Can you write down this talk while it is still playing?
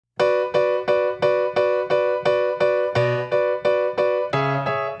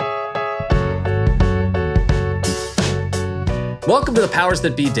Welcome to the Powers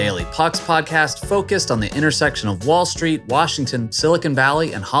That Be Daily, Puck's podcast focused on the intersection of Wall Street, Washington, Silicon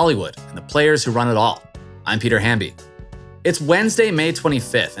Valley, and Hollywood, and the players who run it all. I'm Peter Hamby. It's Wednesday, May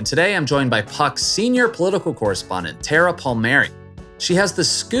 25th, and today I'm joined by Puck's senior political correspondent, Tara Palmieri. She has the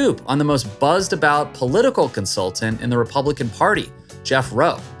scoop on the most buzzed about political consultant in the Republican Party, Jeff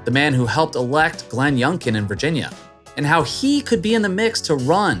Roe, the man who helped elect Glenn Youngkin in Virginia, and how he could be in the mix to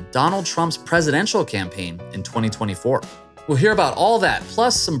run Donald Trump's presidential campaign in 2024. We'll hear about all that,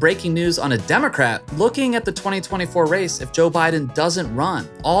 plus some breaking news on a Democrat looking at the 2024 race if Joe Biden doesn't run,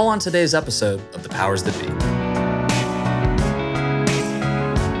 all on today's episode of The Powers That Be.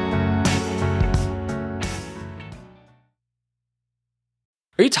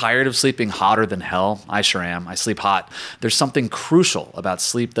 Are you tired of sleeping hotter than hell? I sure am. I sleep hot. There's something crucial about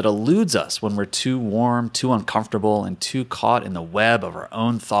sleep that eludes us when we're too warm, too uncomfortable, and too caught in the web of our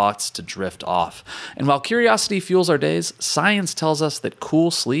own thoughts to drift off. And while curiosity fuels our days, science tells us that cool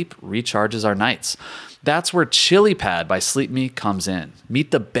sleep recharges our nights. That's where ChiliPad by Sleep Me comes in.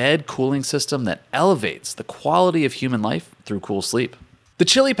 Meet the bed cooling system that elevates the quality of human life through cool sleep. The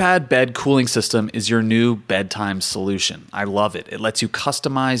ChiliPad bed cooling system is your new bedtime solution. I love it. It lets you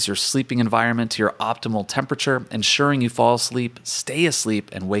customize your sleeping environment to your optimal temperature, ensuring you fall asleep, stay asleep,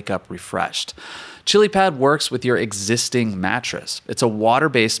 and wake up refreshed. ChiliPad works with your existing mattress. It's a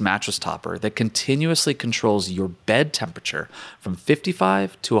water-based mattress topper that continuously controls your bed temperature from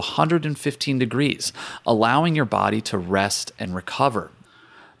 55 to 115 degrees, allowing your body to rest and recover.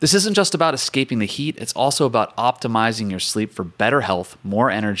 This isn't just about escaping the heat, it's also about optimizing your sleep for better health,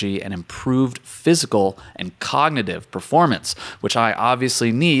 more energy, and improved physical and cognitive performance, which I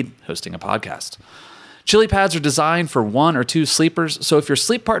obviously need hosting a podcast. ChiliPads are designed for one or two sleepers, so if your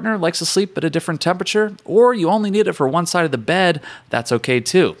sleep partner likes to sleep at a different temperature, or you only need it for one side of the bed, that's okay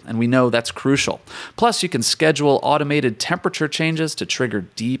too, and we know that's crucial. Plus, you can schedule automated temperature changes to trigger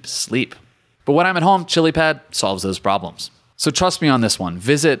deep sleep. But when I'm at home, ChiliPad solves those problems. So trust me on this one.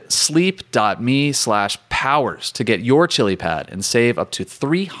 Visit sleep.me/powers to get your ChiliPad and save up to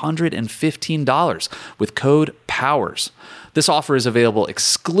 $315 with code POWERS. This offer is available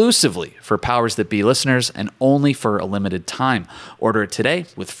exclusively for Powers That Be listeners and only for a limited time. Order it today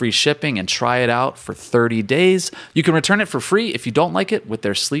with free shipping and try it out for 30 days. You can return it for free if you don't like it with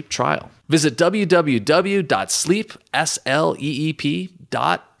their sleep trial. Visit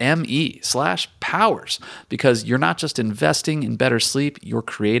www.sleep.me/powers because you're not just investing in better sleep, you're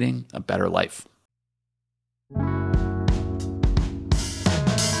creating a better life.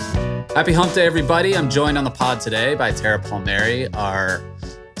 Happy Hump Day, everybody. I'm joined on the pod today by Tara Palmieri, our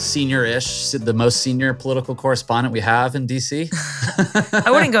senior-ish, the most senior political correspondent we have in D.C.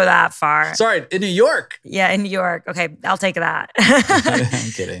 I wouldn't go that far. Sorry, in New York. Yeah, in New York. Okay, I'll take that.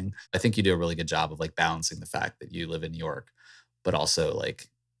 I'm kidding. I think you do a really good job of balancing the fact that you live in New York, but also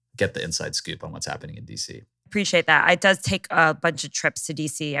get the inside scoop on what's happening in D.C. Appreciate that. It does take a bunch of trips to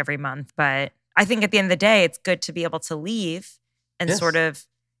D.C. every month, but I think at the end of the day, it's good to be able to leave and sort of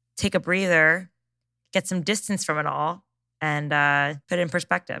take a breather, get some distance from it all, and put it in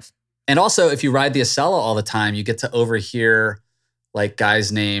perspective. And also, if you ride the Acela all the time, you get to overhear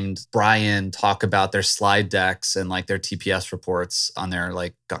guys named Brian talk about their slide decks and their TPS reports on their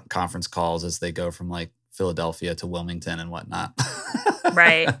conference calls as they go from Philadelphia to Wilmington and whatnot.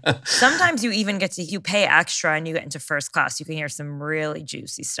 Right. Sometimes you pay extra and you get into first class. You can hear some really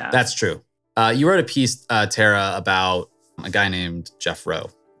juicy stuff. That's true. You wrote a piece, Tara, about a guy named Jeff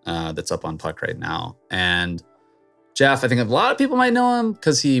Roe that's up on Puck right now. And Jeff, I think a lot of people might know him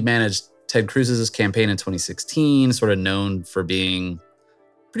because he managed Ted Cruz's campaign in 2016, sort of known for being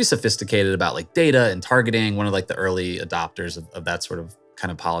pretty sophisticated about data and targeting, one of the early adopters of that sort of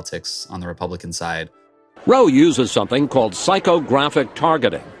kind of politics on the Republican side. Roe uses something called psychographic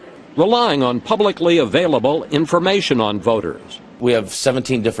targeting, relying on publicly available information on voters. We have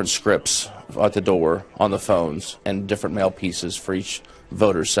 17 different scripts at the door on the phones and different mail pieces for each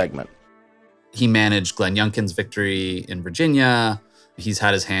voter segment. He managed Glenn Youngkin's victory in Virginia. He's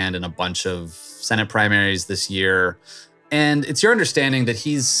had his hand in a bunch of Senate primaries this year. And it's your understanding that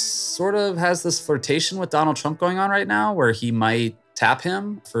he's sort of has this flirtation with Donald Trump going on right now where he might tap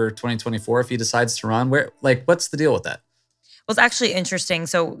him for 2024 if he decides to run. What's the deal with that? Well, it's actually interesting.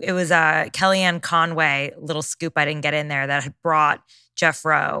 So it was Kellyanne Conway, little scoop I didn't get in there, that had brought Jeff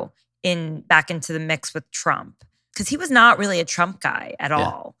Roe back into the mix with Trump because he was not really a Trump guy at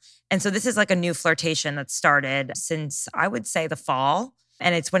all. And so this is a new flirtation that started since, I would say, the fall.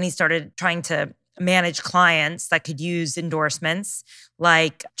 And it's when he started trying to manage clients that could use endorsements,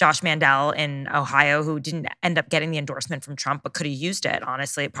 like Josh Mandel in Ohio, who didn't end up getting the endorsement from Trump, but could have used it.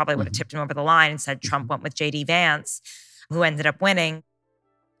 Honestly, it probably would have tipped him over the line and said Trump went with J.D. Vance. who ended up winning.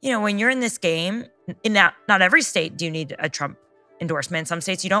 You know, when you're in this game, in not every state do you need a Trump endorsement. Some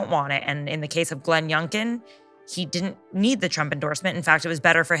states you don't want it. And in the case of Glenn Youngkin, he didn't need the Trump endorsement. In fact, it was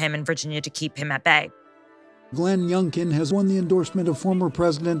better for him in Virginia to keep him at bay. Glenn Youngkin has won the endorsement of former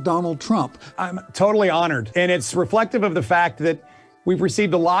President Donald Trump. I'm totally honored. And it's reflective of the fact that we've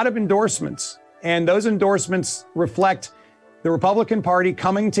received a lot of endorsements. And those endorsements reflect the Republican Party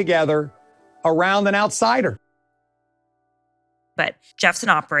coming together around an outsider. But Jeff's an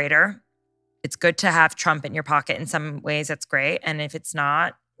operator. It's good to have Trump in your pocket. In some ways, that's great. And if it's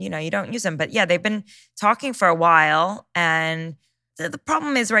not, you know, you don't use him. But yeah, they've been talking for a while. And the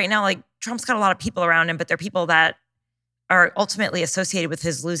problem is right now, like, Trump's got a lot of people around him, but they're people that are ultimately associated with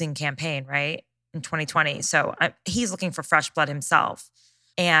his losing campaign, right, in 2020. So he's looking for fresh blood himself.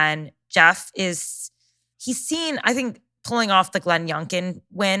 And Jeff he's seen, I think, pulling off the Glenn Youngkin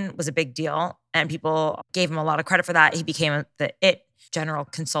win was a big deal. And people gave him a lot of credit for that. He became the general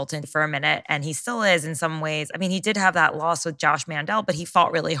consultant for a minute, and he still is in some ways. I mean, he did have that loss with Josh Mandel, but he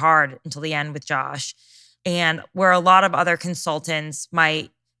fought really hard until the end with Josh. And where a lot of other consultants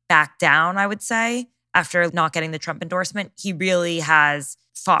might back down, I would say, after not getting the Trump endorsement, he really has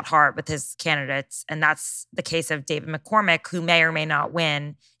fought hard with his candidates. And that's the case of David McCormick, who may or may not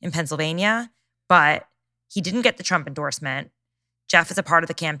win in Pennsylvania, but he didn't get the Trump endorsement. Jeff is a part of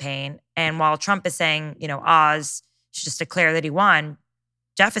the campaign. And while Trump is saying, you know, Oz should just declare that he won,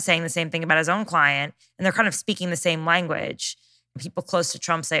 Jeff is saying the same thing about his own client. And they're kind of speaking the same language. People close to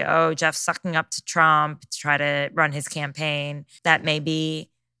Trump say, oh, Jeff's sucking up to Trump to try to run his campaign. That may be.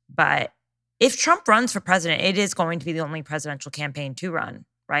 But if Trump runs for president, it is going to be the only presidential campaign to run,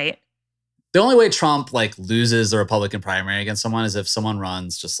 right? The only way Trump loses the Republican primary against someone is if someone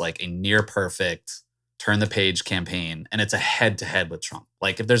runs just a near perfect turn the page campaign and it's a head to head with Trump.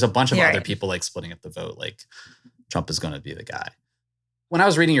 If there's a bunch of other people splitting up the vote, Trump is going to be the guy. When I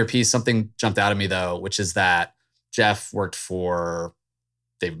was reading your piece, something jumped out at me though, which is that Jeff worked for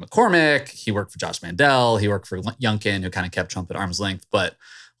David McCormick, he worked for Josh Mandel, he worked for Youngkin, who kind of kept Trump at arm's length. But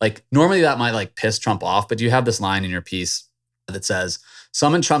normally that might piss Trump off, but you have this line in your piece that says,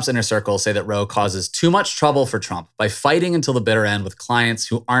 some in Trump's inner circle say that Roe causes too much trouble for Trump by fighting until the bitter end with clients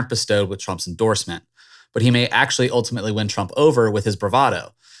who aren't bestowed with Trump's endorsement. But he may actually ultimately win Trump over with his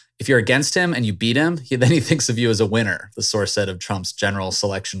bravado. If you're against him and you beat him, then he thinks of you as a winner, the source said of Trump's general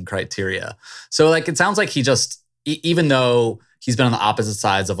selection criteria. So it sounds like he just, even though he's been on the opposite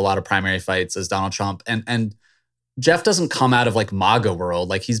sides of a lot of primary fights as Donald Trump, and Jeff doesn't come out of MAGA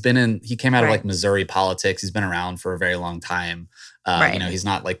world. He came out of Missouri politics. He's been around for a very long time. He's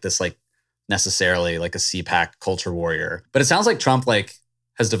not this necessarily a CPAC culture warrior. But it sounds like Trump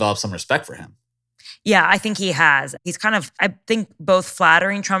has developed some respect for him. Yeah, I think he has. He's kind of, I think, both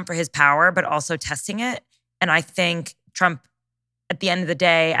flattering Trump for his power, but also testing it. And I think Trump, at the end of the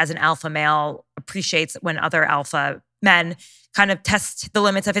day, as an alpha male, appreciates when other alpha men kind of test the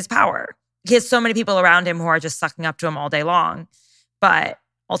limits of his power. He has so many people around him who are just sucking up to him all day long. But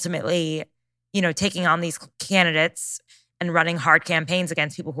ultimately, taking on these candidates and running hard campaigns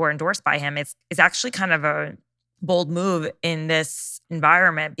against people who are endorsed by him is actually kind of a bold move in this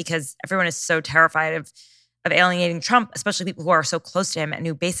environment, because everyone is so terrified of alienating Trump, especially people who are so close to him and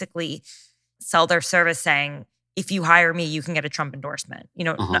who basically sell their service saying, if you hire me, you can get a Trump endorsement.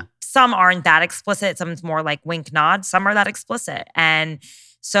 Some aren't that explicit. Some's more wink, nod. Some are that explicit. And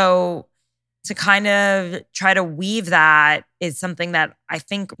so to kind of try to weave that is something that I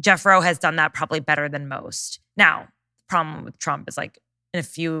think Jeff Roe has done that probably better than most. Now, the problem with Trump is in a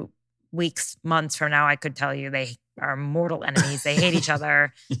few weeks, months from now, I could tell you they are mortal enemies. They hate each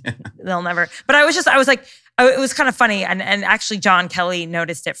other. Yeah. They'll never. But it was kind of funny. And actually John Kelly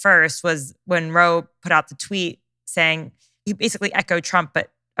noticed it first, was when Roe put out the tweet saying, he basically echoed Trump,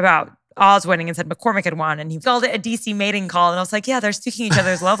 but about Oz winning, and said McCormick had won. And he called it a DC mating call. And I was like, yeah, they're speaking each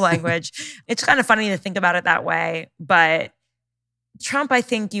other's love language. It's kind of funny to think about it that way. But Trump, I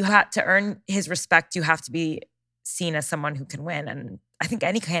think you have to earn his respect. You have to be seen as someone who can win. And I think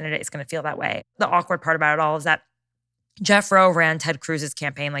any candidate is going to feel that way. The awkward part about it all is that Jeff Roe ran Ted Cruz's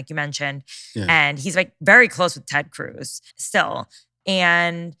campaign, like you mentioned, and he's very close with Ted Cruz still.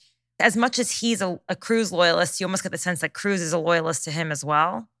 And as much as he's a Cruz loyalist, you almost get the sense that Cruz is a loyalist to him as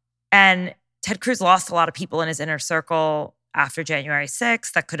well. And Ted Cruz lost a lot of people in his inner circle after January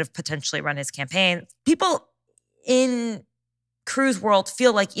 6th that could have potentially run his campaign. People in Cruz world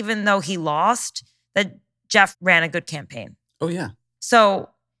feel like even though he lost, that Jeff ran a good campaign. Oh, yeah. So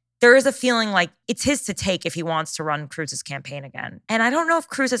there is a feeling like it's his to take if he wants to run Cruz's campaign again. And I don't know if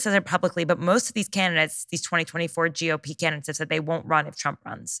Cruz has said it publicly, but most of these candidates, these 2024 GOP candidates, have said they won't run if Trump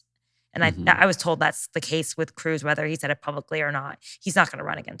runs. And I was told that's the case with Cruz, whether he said it publicly or not. He's not going to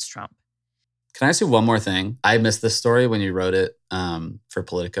run against Trump. Can I ask you one more thing? I missed this story when you wrote it for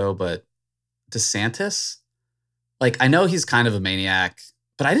Politico, but DeSantis, like, I know he's kind of a maniac,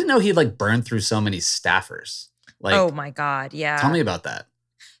 but I didn't know he'd like burned through so many staffers. Like, oh my God, yeah. Tell me about that.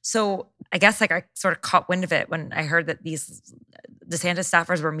 So I guess like I sort of caught wind of it when I heard that these DeSantis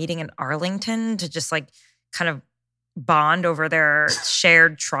staffers were meeting in Arlington to just like kind of bond over their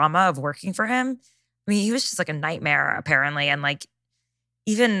shared trauma of working for him. I mean, he was just like a nightmare apparently. And like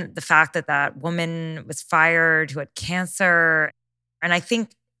even the fact that that woman was fired who had cancer. And I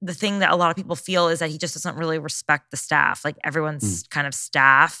think the thing that a lot of people feel is that he just doesn't really respect the staff, like everyone's kind of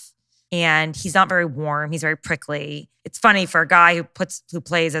staff. And he's not very warm. He's very prickly. It's funny for a guy who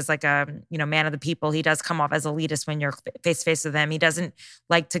plays as like a, man of the people. He does come off as elitist when you're face to face with him. He doesn't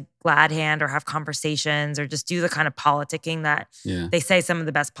like to glad hand or have conversations or just do the kind of politicking that they say some of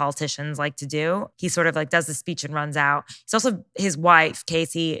the best politicians like to do. He sort of like does the speech and runs out. He's also, his wife,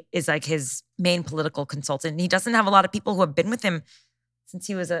 Casey, is like his main political consultant. And he doesn't have a lot of people who have been with him since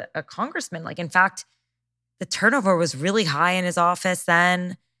he was a congressman. Like, in fact, the turnover was really high in his office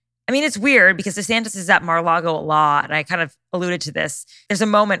then. I mean, it's weird because DeSantis is at Mar-a-Lago a lot. And I kind of alluded to this. There's a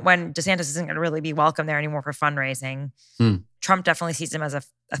moment when DeSantis isn't going to really be welcome there anymore for fundraising. Trump definitely sees him as a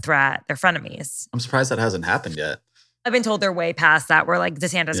threat. They're frenemies. I'm surprised that hasn't happened yet. I've been told they're way past that, where like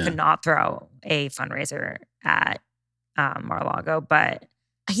DeSantis could not throw a fundraiser at Mar-a-Lago, but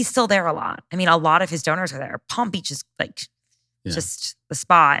he's still there a lot. I mean, a lot of his donors are there. Palm Beach is like just the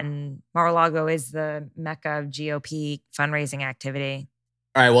spot. And Mar-a-Lago is the mecca of GOP fundraising activity.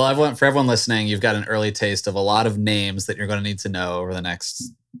 All right, well, for everyone listening, you've got an early taste of a lot of names that you're going to need to know over the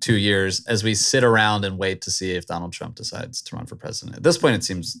next 2 years as we sit around and wait to see if Donald Trump decides to run for president. At this point, it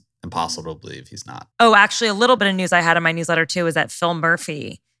seems impossible to believe he's not. Oh, actually, a little bit of news I had in my newsletter too is that Phil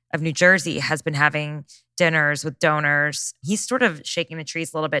Murphy of New Jersey has been having dinners with donors. He's sort of shaking the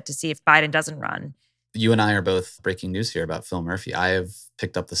trees a little bit to see if Biden doesn't run. You and I are both breaking news here about Phil Murphy. I have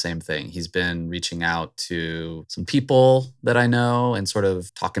picked up the same thing. He's been reaching out to some people that I know and sort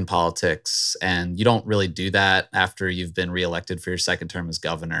of talking politics. And you don't really do that after you've been reelected for your second term as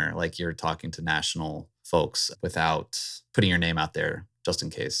governor. Like, you're talking to national folks without putting your name out there just in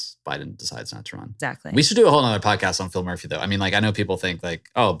case Biden decides not to run. Exactly. We should do a whole nother podcast on Phil Murphy, though. I mean, like, I know people think like,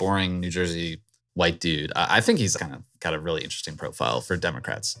 oh, boring New Jersey white dude. I think he's kind of got a really interesting profile for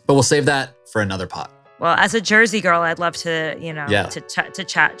Democrats. But we'll save that for another pod. Well, as a Jersey girl, I'd love to, to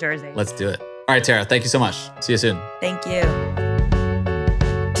chat Jersey. Let's do it. All right, Tara, thank you so much. See you soon. Thank you.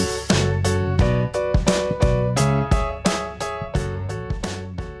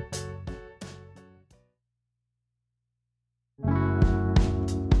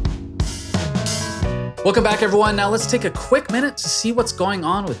 Welcome back, everyone. Now let's take a quick minute to see what's going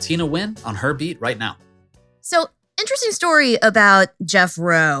on with Tina Nguyen on her beat right now. So, interesting story about Jeff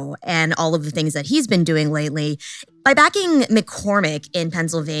Rowe and all of the things that he's been doing lately. By backing McCormick in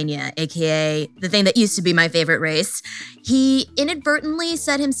Pennsylvania, aka the thing that used to be my favorite race, he inadvertently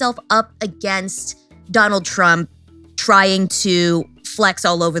set himself up against Donald Trump, trying to flex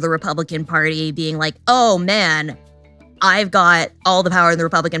all over the Republican Party, being like, oh man, I've got all the power in the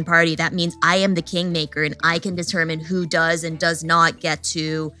Republican Party. That means I am the kingmaker and I can determine who does and does not get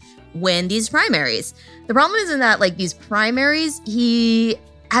to win these primaries. The problem isn't that, like, these primaries, he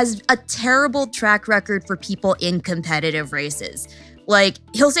has a terrible track record for people in competitive races. Like,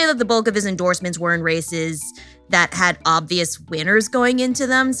 he'll say that the bulk of his endorsements were in races that had obvious winners going into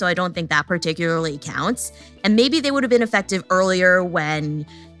them, so I don't think that particularly counts. And maybe they would have been effective earlier when,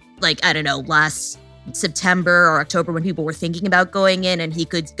 like, I don't know, last September or October when people were thinking about going in and he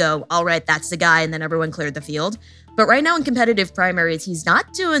could go, all right, that's the guy, and then everyone cleared the field. But right now in competitive primaries, he's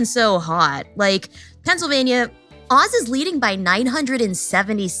not doing so hot. Like, Pennsylvania, Oz is leading by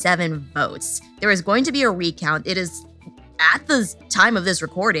 977 votes. There is going to be a recount. It is, at the time of this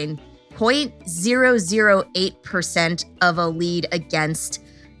recording, 0.008% of a lead against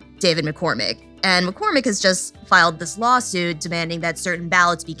David McCormick. And McCormick has just filed this lawsuit demanding that certain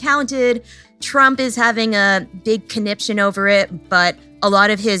ballots be counted. Trump is having a big conniption over it, but a lot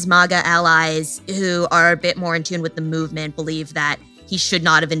of his MAGA allies who are a bit more in tune with the movement believe that he should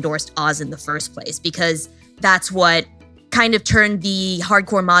not have endorsed Oz in the first place, because that's what kind of turned the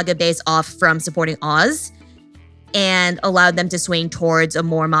hardcore MAGA base off from supporting Oz and allowed them to swing towards a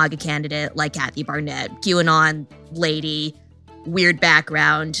more MAGA candidate like Kathy Barnett, QAnon lady, weird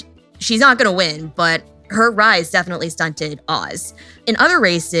background. She's not going to win, but her rise definitely stunted Oz. In other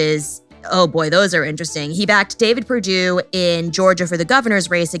races, Oh boy, those are interesting. He backed David Perdue in Georgia for the governor's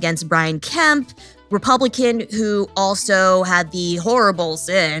race against Brian Kemp, Republican who also had the horrible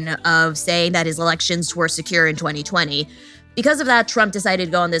sin of saying that his elections were secure in 2020. Because of that, Trump decided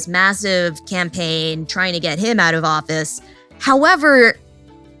to go on this massive campaign trying to get him out of office. However,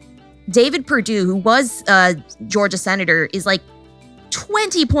 David Perdue, who was a Georgia senator, is like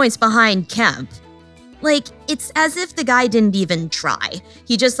 20 points behind Kemp. Like, it's as if the guy didn't even try.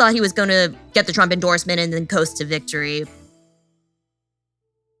 He just thought he was going to get the Trump endorsement and then coast to victory.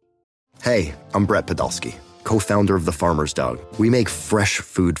 Hey, I'm Brett Podolsky, co-founder of The Farmer's Dog. We make fresh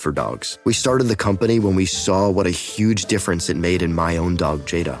food for dogs. We started the company when we saw what a huge difference it made in my own dog,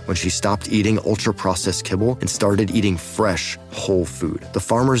 Jada, when she stopped eating ultra-processed kibble and started eating fresh, whole food. The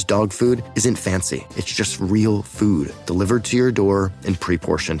Farmer's Dog food isn't fancy. It's just real food delivered to your door in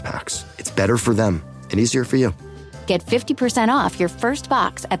pre-portioned packs. It's better for them and easier for you. Get 50% off your first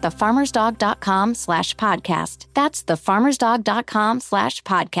box at thefarmersdog.com/podcast. That's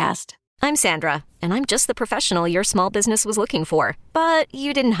thefarmersdog.com/podcast. I'm Sandra, and I'm just the professional your small business was looking for. But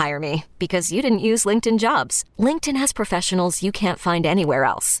you didn't hire me because you didn't use LinkedIn Jobs. LinkedIn has professionals you can't find anywhere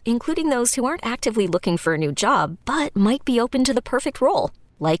else, including those who aren't actively looking for a new job, but might be open to the perfect role,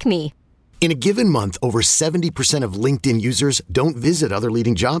 like me. In a given month, over 70% of LinkedIn users don't visit other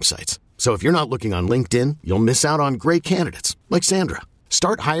leading job sites. So if you're not looking on LinkedIn, you'll miss out on great candidates like Sandra.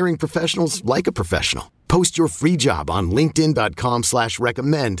 Start hiring professionals like a professional. Post your free job on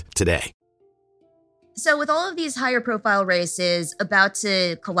linkedin.com/recommend today. So with all of these higher profile races about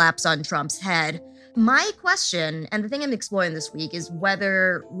to collapse on Trump's head, my question, and the thing I'm exploring this week, is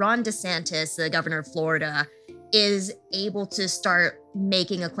whether Ron DeSantis, the governor of Florida, is able to start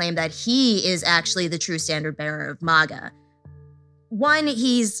making a claim that he is actually the true standard bearer of MAGA. One,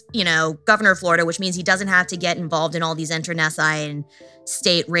 he's, governor of Florida, which means he doesn't have to get involved in all these internecine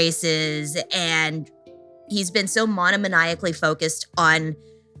state races. And he's been so monomaniacally focused on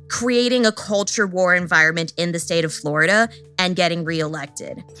creating a culture war environment in the state of Florida and getting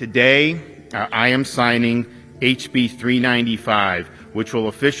reelected. Today, I am signing HB 395, which will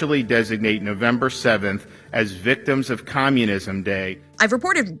officially designate November 7th as Victims of Communism Day. I've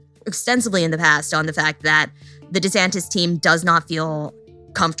reported extensively in the past on the fact that the DeSantis team does not feel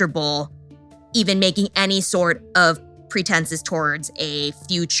comfortable even making any sort of pretenses towards a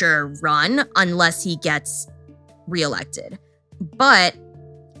future run unless he gets reelected. But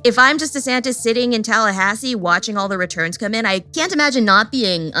if I'm just DeSantis sitting in Tallahassee watching all the returns come in, I can't imagine not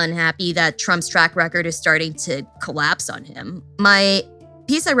being unhappy that Trump's track record is starting to collapse on him. My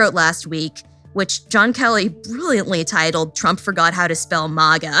piece I wrote last week, which John Kelly brilliantly titled "Trump Forgot How to Spell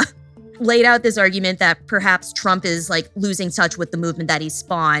MAGA," laid out this argument that perhaps Trump is losing touch with the movement that he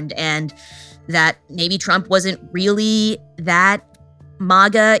spawned, and that maybe Trump wasn't really that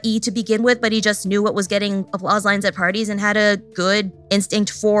MAGA-y to begin with, but he just knew what was getting applause lines at parties and had a good instinct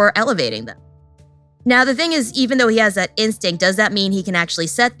for elevating them. Now, the thing is, even though he has that instinct, does that mean he can actually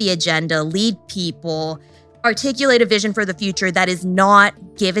set the agenda, lead people, articulate a vision for the future that is not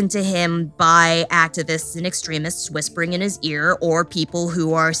given to him by activists and extremists whispering in his ear, or people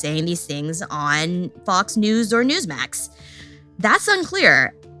who are saying these things on Fox News or Newsmax? That's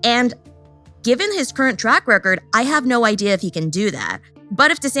unclear. And given his current track record, I have no idea if he can do that.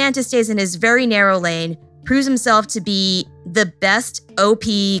 But if DeSantis stays in his very narrow lane, proves himself to be the best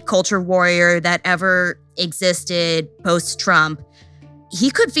OP culture warrior that ever existed post-Trump, he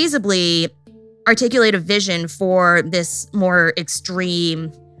could feasibly articulate a vision for this more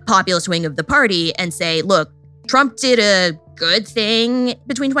extreme populist wing of the party and say, look, Trump did a good thing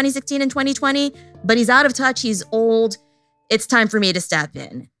between 2016 and 2020, but he's out of touch, he's old, it's time for me to step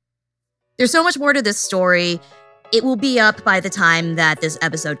in. There's so much more to this story. It will be up by the time that this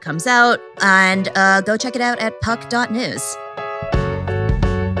episode comes out, and go check it out at puck.news.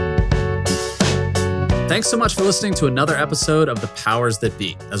 Thanks so much for listening to another episode of The Powers That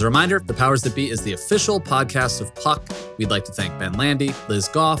Be. As a reminder, The Powers That Be is the official podcast of Puck. We'd like to thank Ben Landy, Liz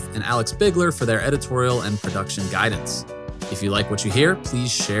Goff, and Alex Bigler for their editorial and production guidance. If you like what you hear,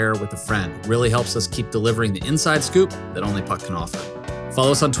 please share with a friend. It really helps us keep delivering the inside scoop that only Puck can offer.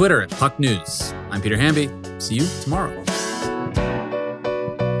 Follow us on Twitter at Puck News. I'm Peter Hamby. See you tomorrow.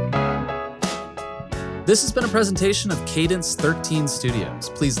 This has been a presentation of Cadence 13 Studios.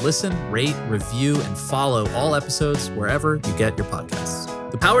 Please listen, rate, review, and follow all episodes wherever you get your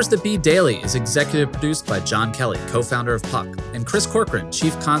podcasts. The Powers That Be Daily is executive produced by John Kelly, co-founder of Puck, and Chris Corcoran,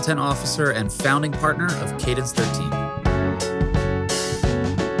 chief content officer and founding partner of Cadence 13.